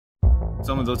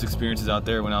Some of those experiences out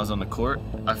there when I was on the court,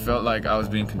 I felt like I was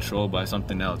being controlled by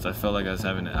something else. I felt like I was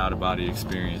having an out-of-body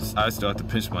experience. I still have to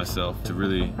pinch myself to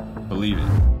really believe it.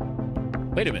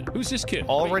 Wait a minute, who's this kid?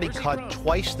 Already cut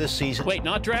twice this season. Wait,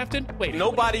 not drafted? Wait.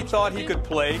 Nobody thought he could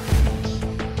play.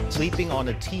 Sleeping on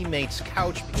a teammate's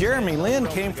couch. Jeremy Lin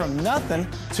came from nothing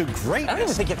to greatness. I don't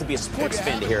even think you have to be a sports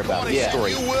fan to hear about this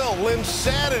story. You will.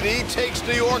 Linsanity takes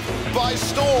New York by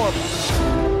storm.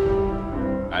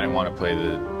 I didn't want to play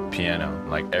the piano.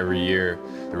 Like every year,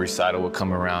 the recital would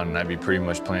come around and I'd be pretty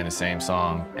much playing the same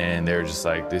song. And they were just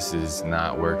like, this is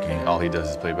not working. All he does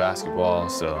is play basketball,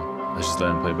 so let's just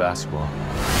let him play basketball.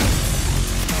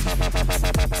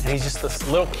 And he's just this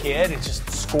little kid and just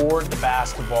scored the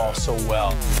basketball so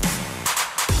well.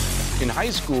 In high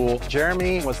school,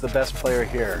 Jeremy was the best player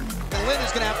here. And Lin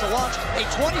is going to have to launch a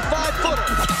 25-footer.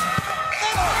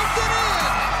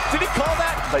 And Did he call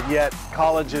that? But yet,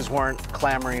 colleges weren't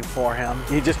clamoring for him.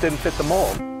 He just didn't fit the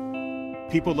mold.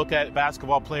 People look at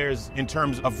basketball players in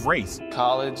terms of race.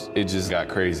 College, it just got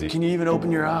crazy. Can you even open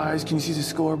your eyes? Can you see the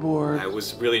scoreboard? I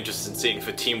was really interested in seeing if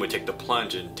a team would take the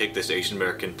plunge and take this Asian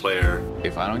American player.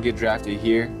 If I don't get drafted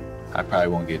here, I probably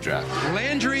won't get drafted.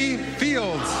 Landry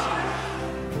Fields.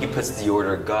 He puts the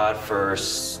order God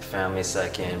first, family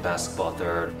second, basketball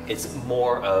third. It's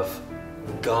more of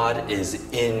God is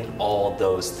in all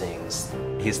those things.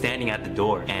 He was standing at the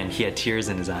door and he had tears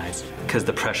in his eyes because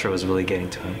the pressure was really getting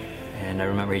to him. And I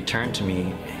remember he turned to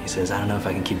me and he says, I don't know if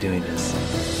I can keep doing this.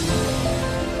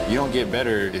 You don't get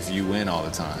better if you win all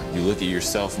the time. You look at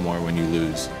yourself more when you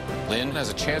lose. Lin has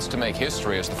a chance to make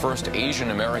history as the first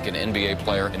Asian American NBA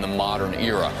player in the modern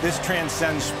era. This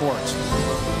transcends sports.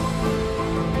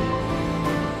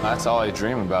 That's all I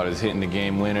dream about is hitting the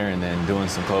game winner and then doing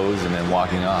some pose and then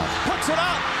walking off. Puts it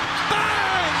up.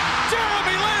 Bang!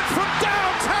 Jeremy Lin from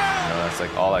downtown! You know, that's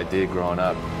like all I did growing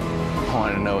up. I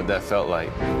wanted to know what that felt like.